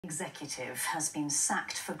Executive has been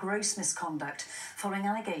sacked for gross misconduct following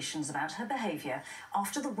allegations about her behaviour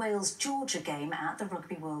after the Wales-Georgia game at the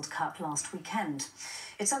Rugby World Cup last weekend.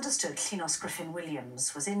 It's understood Llynos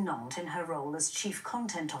Griffin-Williams was in Nantes in her role as Chief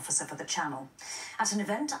Content Officer for the channel. At an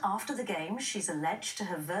event after the game, she's alleged to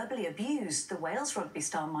have verbally abused the Wales rugby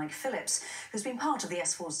star Mike Phillips, who's been part of the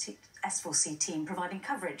S4C team providing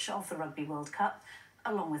coverage of the Rugby World Cup,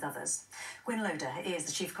 along with others. Gwyn Loader is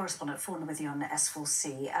the chief correspondent for with you on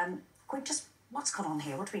S4C. Gwyn, just what's gone on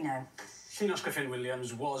here? What do we know? Llynos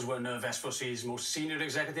Griffin-Williams was one of S4C's most senior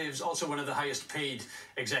executives, also one of the highest paid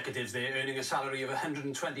executives there, earning a salary of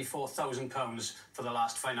 £124,000 for the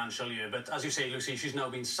last financial year. But as you say, Lucy, she's now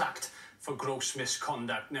been sacked for gross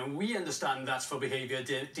misconduct. Now, we understand that's for behaviour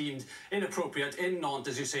deemed inappropriate in Nantes,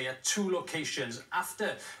 as you say, at 2 locations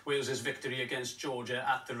after Wales's victory against Georgia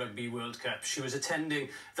at the Rugby World Cup. She was attending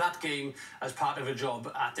that game as part of a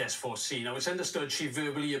job at S4C. Now, it's understood she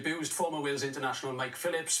verbally abused former Wales international Mike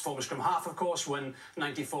Phillips, former scrum half, of course, won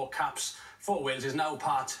 94 caps for Wales, is now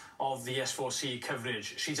part of the S4C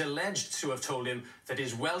coverage. She's alleged to have told him that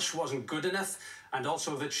his Welsh wasn't good enough and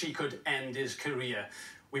also that she could end his career.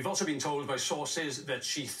 We've also been told by sources that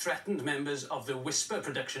she threatened members of the Whisper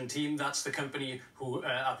production team, that's the company who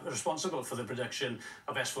are responsible for the production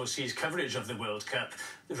of S4C's coverage of the World Cup,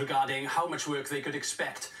 regarding how much work they could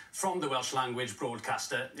expect from the Welsh language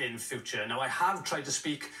broadcaster in future. Now, I have tried to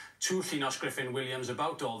speak to Llynos Griffin-Williams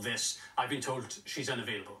about all this. I've been told she's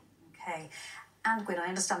unavailable. OK. And Gwyn, I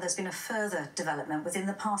understand there's been a further development within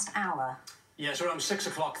the past hour. Yes, around 6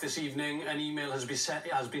 o'clock this evening, an email has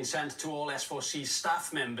been sent to all S4C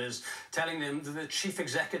staff members telling them that the chief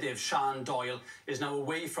executive, Sian Doyle, is now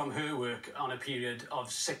away from her work on a period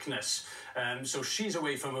of sickness. So she's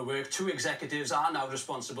away from her work. 2 executives are now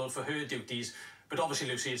responsible for her duties. But obviously,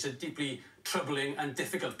 Lucy, it's a deeply troubling and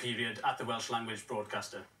difficult period at the Welsh language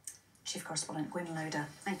broadcaster. Chief Correspondent Gwyn Loader,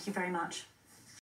 thank you very much.